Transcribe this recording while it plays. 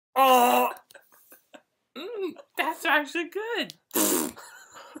That's actually good.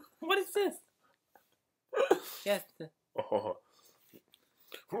 What is this? Yes. Oh.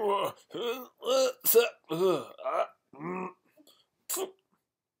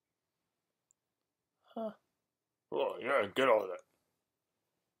 Huh. Oh, yeah, get all that.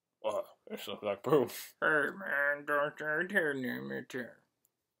 Oh, this looks like poop. Hey man, don't you tell me to.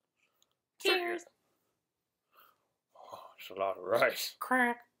 Cheers. Oh, it's a lot of rice.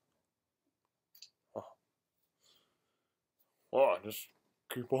 Crack. Oh, just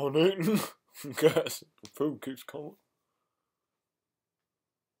keep on eating. Guess the food keeps coming.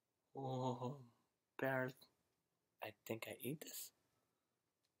 Oh, bears. I think I eat this.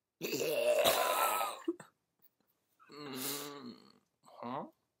 Huh?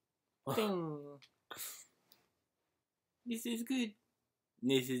 Ding. This is good.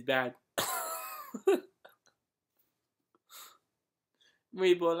 This is bad.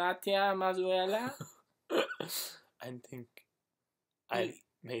 Muy volatia mazuela. I think I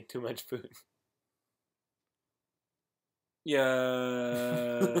made too much food.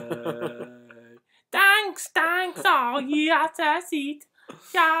 Yeah. Thanks, all yeah, that's it.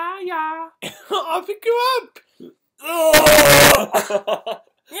 Yeah. I'll pick you up. Oh!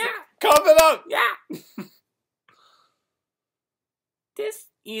 Yeah. Cough it up. Yeah. This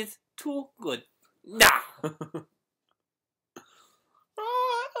is too good. Nah.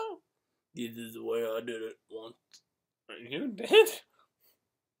 This is the way I did it once. You did?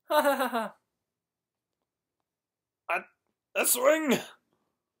 A swing.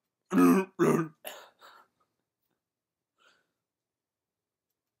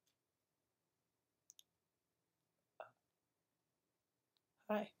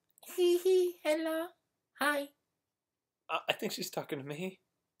 Hi. Hello. Hi. I think she's talking to me.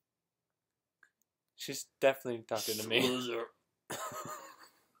 She's definitely talking to me. Loser.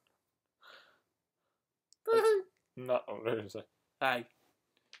 Not a loser. Hi.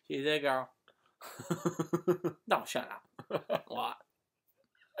 She's a girl. No, shut up. What?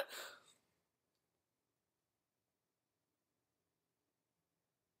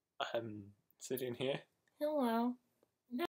 I'm sitting here. Hello.